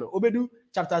Yesu domino. Obedu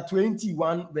chapter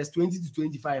 21, verse 20 to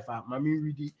 25. Mami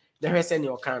read it. The rest in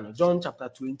your can. John chapter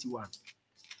 21.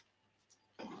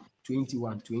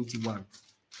 21.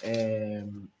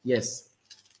 Yes.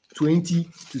 20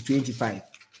 to 25.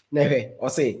 Never. Or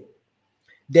say.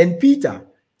 Then Peter,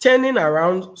 turning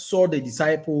around, saw the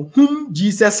disciple whom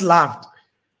Jesus loved,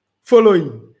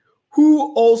 following,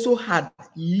 who also had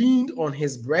leaned on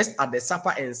his breast at the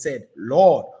supper and said,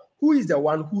 "Lord, who is the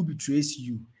one who betrays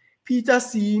you?" Peter,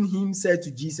 seeing him, said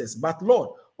to Jesus, "But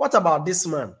Lord, what about this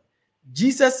man?"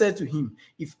 Jesus said to him,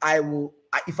 if I will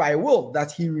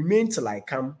that he remain till I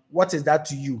come, what is that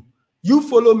to you? You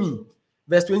follow me."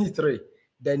 Verse 23.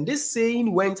 Then this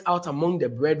saying went out among the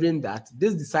brethren that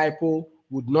this disciple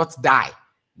would not die.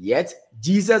 Yet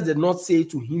Jesus did not say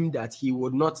to him that he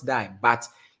would not die, but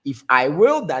if I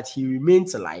will that he remain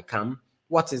till I come,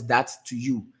 what is that to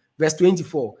you? Verse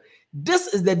 24. This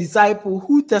is the disciple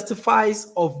who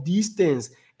testifies of these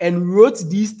things and wrote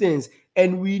these things,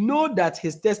 and we know that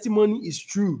his testimony is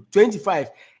true. 25.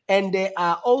 And there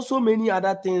are also many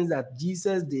other things that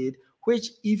Jesus did,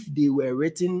 which if they were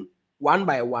written one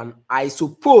by one, I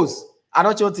suppose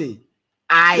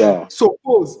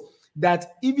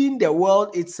that even the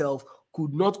world itself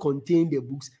could not contain the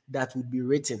books that would be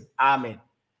written. Amen.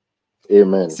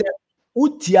 Amen.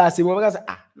 Utia se mo say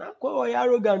na ko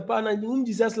arrogant pa na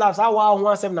Jesus laughs how ho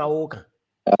asem na wo kan.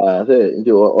 I say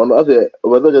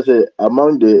whether just say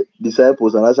among the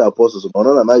disciples and as apostles,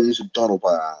 na you should turn up.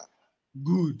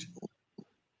 Good.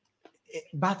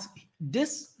 But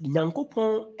this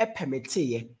Nyankopon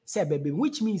permitted say baby,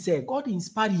 which means say God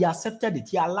inspired, he accepted it,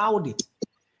 he allowed it.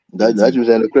 That you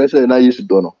say the question na you should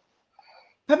turn up.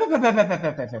 I'm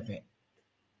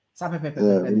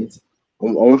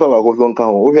from a good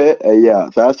count. Okay, yeah,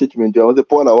 that statement. I was a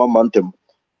poor one month. Then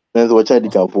the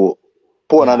child can for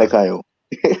poor na kayo.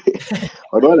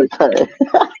 I don't like.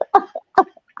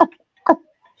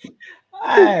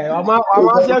 Hey, I'm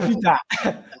fita.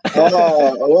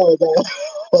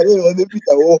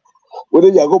 What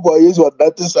did you go boy use what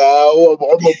that is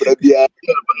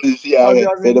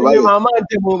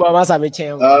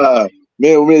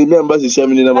me remember the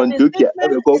seminar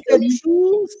it's a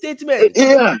true statement.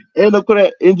 Yeah, and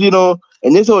correct. And you know,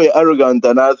 and you so arrogant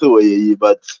and also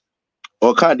but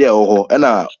or can't there and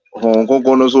Hong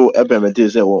Kong so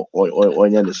implemented say or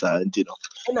you know.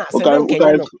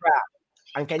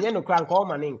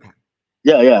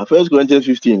 Yeah, First Corinthians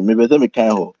 15. Maybe tell me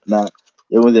kind of now.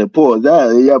 It was a poor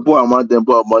that poor amount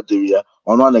material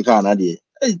on one account.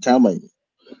 Hey, time.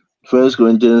 First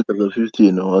Corinthians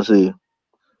 15. I say,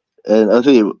 and I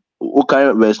say, what kind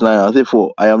of verse 9? I say,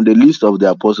 "For I am the least of the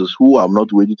apostles, who am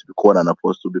not worthy to be called an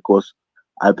apostle, because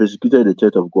I persecuted the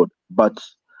church of God. But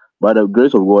by the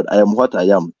grace of God, I am what I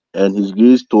am. and his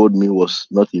grace told me was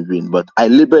not in vain. But I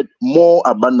labored more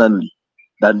abundantly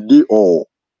than they all.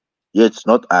 Yet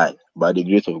not I, by the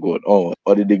grace of God. Oh,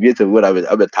 or the grace of God, I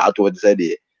will taught what said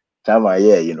the time I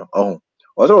hear, Oh,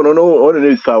 also, no,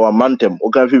 only if our mantem,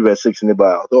 okay, verse 6 in the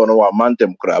bar, don't know our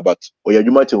mantem crab, but or your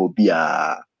matter will be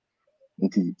a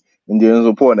Indians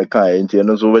upon a car,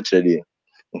 Indians over Chedi.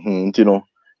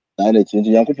 And it's in the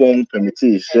Yankupon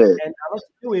committee, say, And I was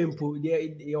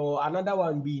your another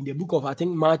one be in the book of I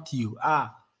think Matthew.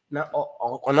 Na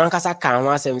onankasa kan ho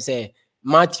asem say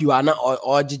Matthew ana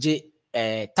or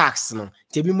tax no.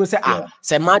 Tebi mu say yeah,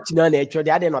 say Matthew na etwa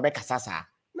de ade na obekasa sa.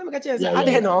 Na me ka say yeah,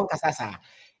 ade na on kasa sa.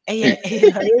 Eye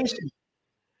narration.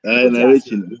 And What I you reach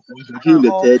say? in the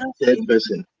Or third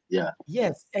person. Yeah,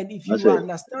 yes, and if I you said,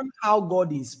 understand how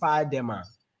God inspired them,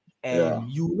 yeah,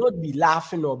 you will not be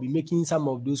laughing or be making some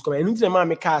of those comments. And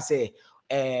make say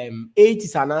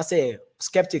 80s and I say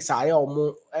skeptics are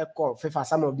more echo for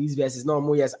some of these verses. No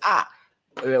more yes,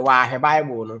 why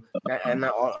Bible no and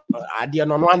I dear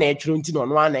no one no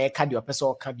one card your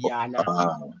person can be na.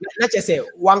 Let's just say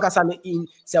one person in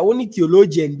say only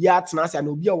theologian be at na say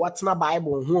no be what's na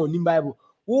Bible who on Bible.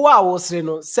 Who I was saying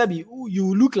no, Sebi,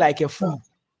 you look like a fool yeah,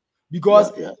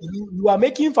 because yeah, you are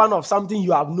making fun of something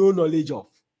you have no knowledge of.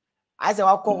 I say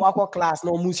wako class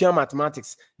no museum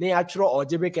mathematics. Natural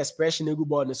algebraic expression egu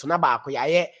board so na ba ko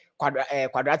ya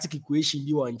quadratic equation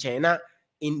bi won China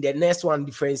in the next one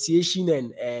differentiation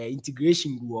and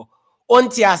integration go.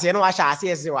 Onti ase no wa sha ase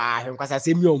ese wa ahwenkwasa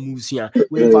se mi omusua.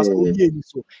 We fa so obi eni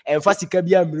so. Emfa sika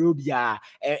bia mre obi a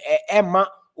emma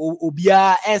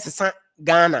obia ensesa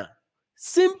Ghana.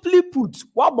 Simply put,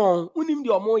 wabon unim de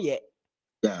omo ye.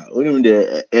 yeah. Only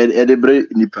the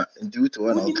break nipa due to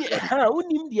one out.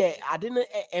 Unim de ade no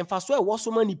emfa so e wo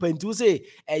so ma nipa nti say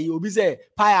obi say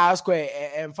pi r square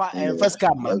emfa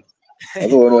scam ma. I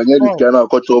don't know when you Oh, can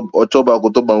October go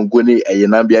to Bangoni a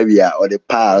Yanambia via or the or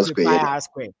power say pi square. r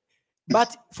square.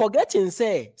 But forgetting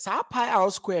say pi r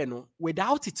square no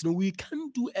without it no we can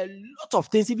do a lot of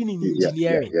things even in Yeah,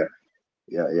 engineering. yeah.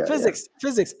 Physics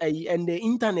and the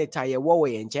internet are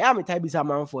warway and I'm type is a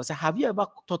man for say have you ever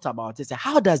thought about it? Say,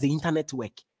 how does the internet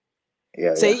work?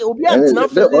 Yeah. Say obi And antina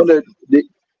on physics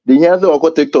the answer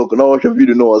of TikTok, no watch a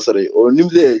video no sorry. Or name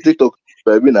the TikTok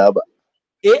baby na ba.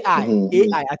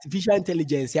 AI, artificial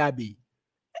intelligence, ya be.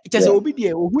 Just Yeah. obi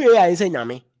there, who AI is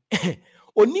nyame.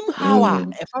 Onim how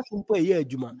a fashion po ye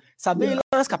adwuma. Yeah.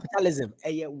 Surveillance capitalism,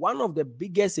 one of the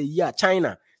biggest year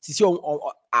China. Sisi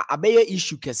abeye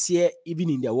issue kese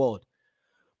even in the world.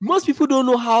 Most people don't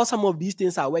know how some of these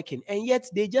things are working, and yet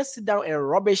they just sit down and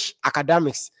rubbish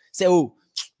academics. Say, oh,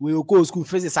 we will go school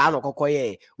physics, we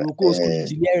will go school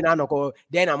engineering,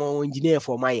 then I'm an engineer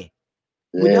for my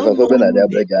Yeah, without so ben knowing ade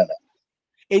the abregana.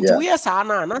 into Yeah. where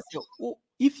sana na say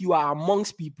if you are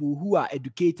amongst people who are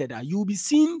educated, you will be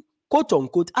seen quote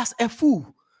unquote as a fool.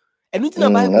 And nothing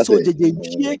about Bible That's so it.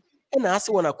 jeje and I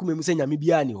say wanna come say nyame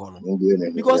bia ni ho no.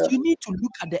 Because Yeah. you need to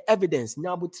look at the evidence.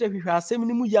 Now, but if you have same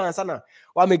mu ya answer na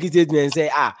what make it statement say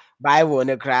Bible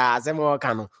ne cry say mo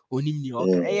kan no onim ni o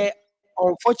kan.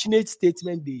 Unfortunate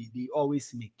statement they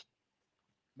always make.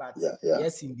 But Yeah.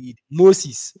 yes, indeed,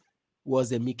 Moses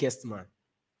was the meekest man.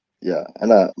 Yeah.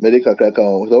 And medical crack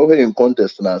on so in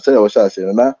contest now say I was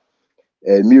saying na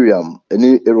Miriam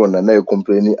any Aaron na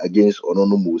complaining against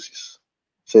Onono Moses.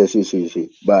 Say.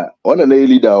 But on a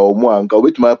leader or more anka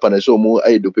with my partner so more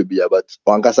I do bia but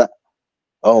wankasa.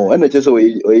 Oh, and just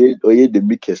oye the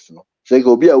meekest no. Say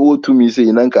obi a wo to me say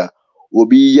nanka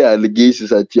obi ya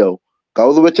allegations at you. Ka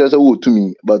wo be say wo to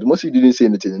me but Moses didn't say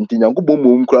anything. Nti Nyankopon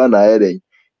mom kra na ayede.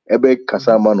 Ebe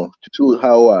kasa ma no to show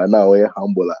how na we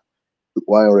humble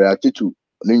one react to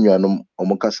ne nuanom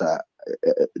omukasa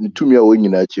ne tumi a wo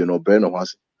nyina chi no bre no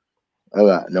hwase.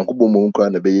 Ala Nyankopon mom kra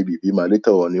na be ye bibi ma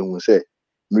later on hu say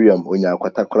Miriam onya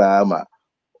akwata kra ma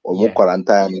omo Yeah.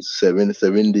 quarantine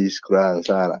 7 days kra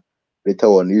ansana later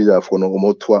on user for no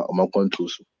omo toa omo control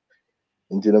so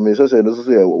nti no me so say no so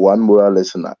say one moral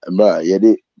lesson na ye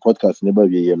de podcast ne ba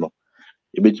wie ye no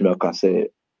e betimi aka say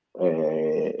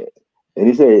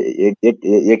any say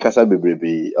ye kasa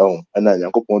bebrebe ana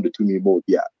Nyankopon de tumi ba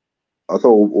obi a also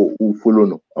o follow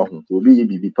no obi ye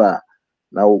bibi pa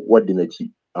na what the nachi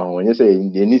when say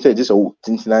any say just o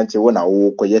tintinante wo na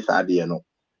wo koye saade no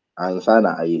ansa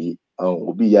na ayi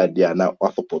obi ya dia na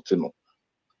wa support no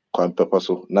kwan pepper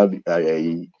so na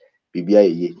ayi bibi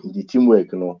ayi the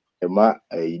teamwork no ema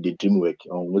the teamwork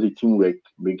the teamwork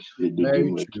makes the Very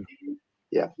dream work. true.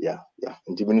 Yeah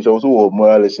nti bin so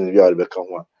moral lessons bi a be ka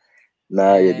ho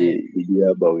na ye de bibi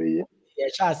aba we Yeah,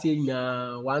 shall say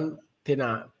one thing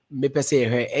me per se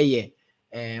her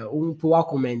Poor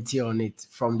comment on it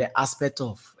from the aspect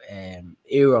of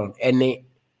Aaron and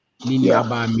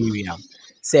Ninyaba Miriam.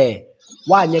 Say,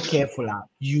 why you're careful,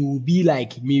 you will be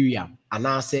like Miriam and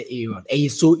I say Aaron. And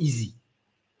it's so easy.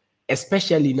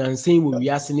 Especially now saying when we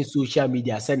are seeing social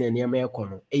media, sending an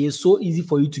email, it is so easy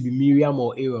for you to be Miriam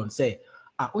or Aaron. Say,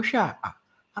 Osha,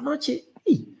 I'm not cheap.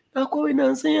 Now going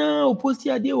and saying, post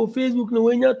your day on Facebook, no,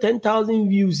 when you're 10,000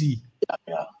 views. Yeah.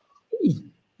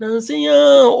 Now saying,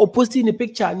 or posting the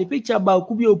picture about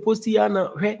could be or posting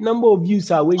number of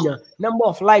views are winner, number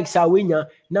of likes are winner,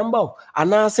 number of,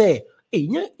 and I say, hey,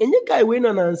 any guy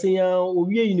winner and saying,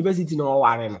 we are university no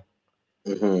warren.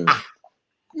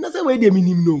 That's the way they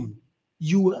mean no.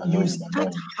 You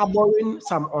start harboring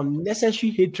some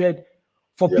unnecessary hatred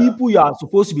for people you are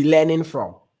supposed to be learning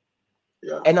from.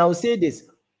 Yeah. And I'll say this: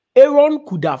 Aaron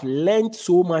could have learned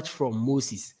so much from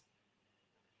Moses.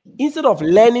 Instead of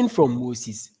learning from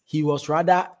Moses, he was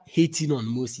rather hating on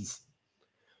Moses.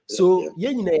 So,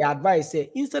 advice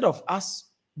say instead of us,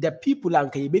 the people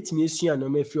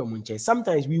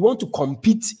sometimes we want to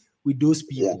compete with those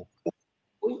people.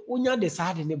 When you're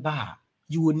deciding the bar,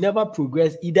 you will never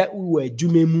progress either we were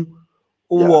Jumemu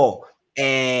or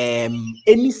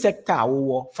any sector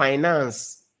or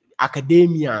finance,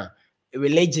 academia,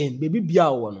 religion, baby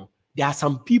biawono. There are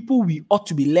some people we ought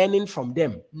to be learning from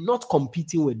them, not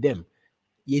competing with them.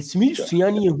 Yes, me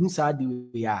suani who said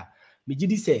we are.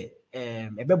 Mijidi say,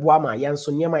 Ebebuama,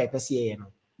 Yanson, Yama, Epesi,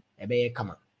 Ebe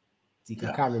Kama.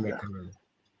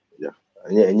 Yeah.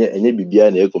 And you be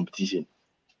behind a competition.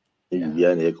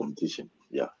 Behind a competition.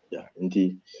 Yeah.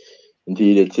 Indeed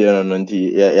the tear and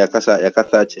Yakasa,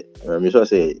 Miss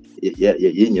say,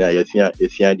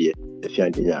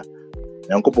 yeah.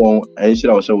 Uncle, I should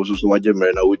also watch a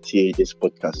man out this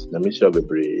podcast. Let me show the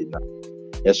brain.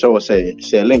 Yes, so say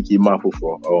link you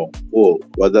for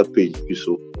WhatsApp page you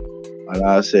so. And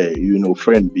I say,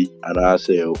 friend be, and I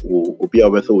say, be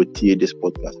able to hear this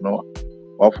podcast. No,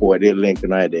 or for the link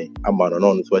night, I'm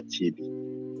on what TV.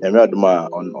 And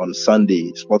on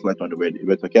Sunday, Spotlight on the World,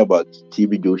 we're talking about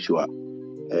TB Joshua.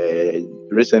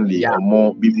 Recently,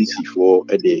 more BBC for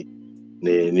a day,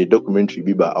 the documentary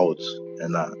Biba out,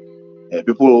 and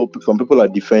some people are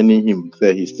defending him.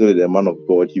 Say he's still the man of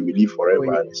God. He will live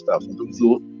forever and stuff.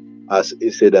 So, as he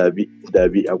said, that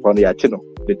be upon the channel,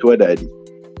 the Twitter ID.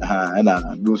 And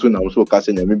those who also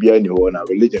casting maybe any one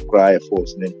religion cry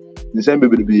force. Then the same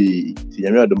baby be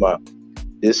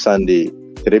this Sunday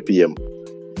 3 p.m.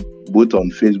 both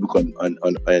on Facebook and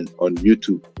on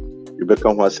YouTube. You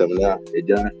become one seminar. You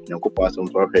go pass some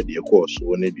for the course.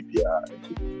 When it be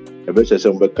a better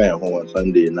some back on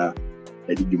Sunday now.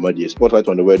 I did the Spotlight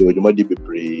on the World. You might be the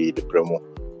promo.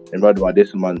 And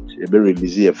this month, I will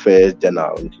release a first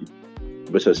journal.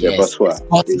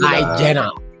 Spotlight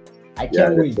journal. I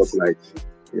can't wait. Spotlight.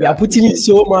 We are putting in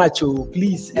so much.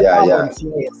 Please,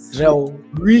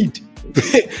 read.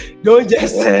 Don't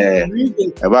just read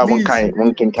it. About one kind.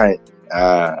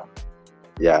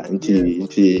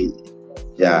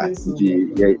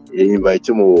 Invite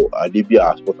you. I did be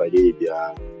a spotlight.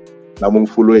 Now,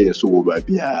 follow you so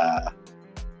baby.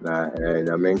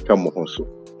 Na men come also.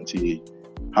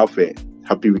 Have a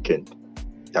happy weekend.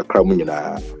 Bye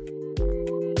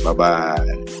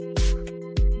bye.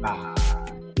 Bye.